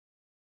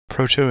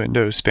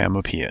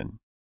Proto-Indo-Spamopean,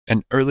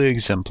 an early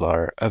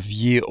exemplar of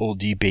Ye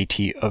Olde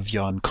Beiti of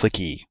Jan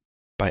Clicky,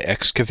 by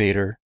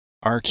excavator,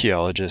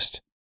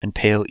 archaeologist, and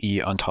Pale E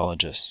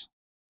ontologist.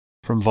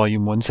 From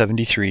Volume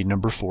 173,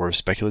 Number 4 of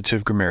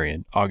Speculative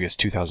Grammarian, August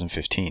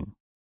 2015.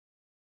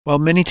 While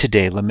many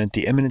today lament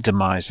the imminent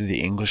demise of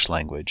the English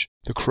language,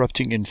 the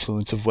corrupting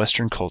influence of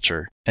Western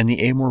culture, and the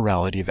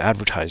amorality of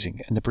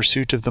advertising and the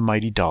pursuit of the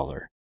mighty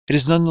dollar, it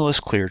is nonetheless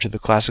clear to the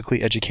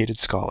classically educated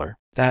scholar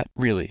that,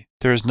 really,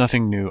 there is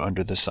nothing new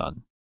under the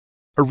sun.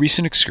 A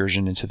recent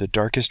excursion into the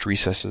darkest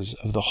recesses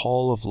of the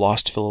Hall of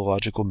Lost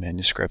Philological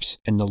Manuscripts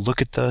in the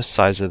Look at the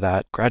Size of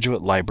That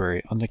graduate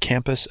library on the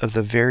campus of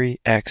the very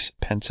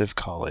expensive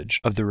College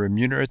of the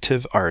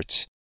Remunerative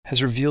Arts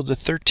has revealed a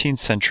 13th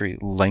century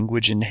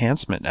language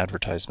enhancement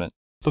advertisement,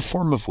 the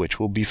form of which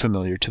will be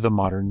familiar to the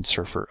modern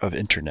surfer of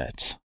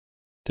internets.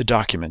 The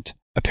document,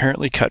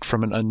 apparently cut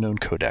from an unknown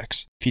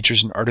codex,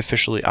 features an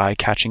artificially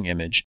eye-catching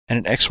image and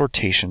an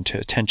exhortation to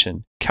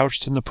attention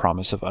couched in the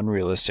promise of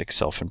unrealistic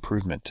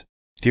self-improvement.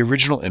 The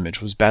original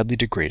image was badly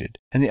degraded,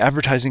 and the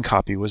advertising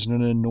copy was in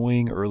an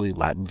annoying early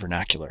Latin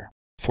vernacular.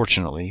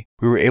 Fortunately,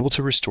 we were able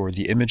to restore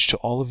the image to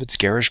all of its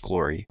garish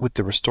glory with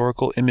the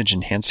Restorical Image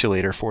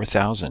Enhanculator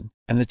 4000,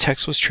 and the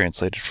text was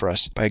translated for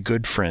us by a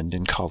good friend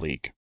and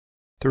colleague.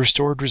 The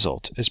restored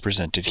result is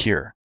presented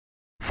here.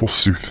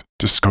 Forsooth,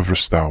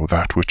 discoverest thou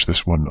that which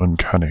this one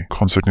uncanny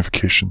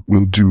consignification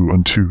will do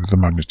unto the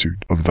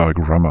magnitude of thy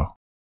grammar.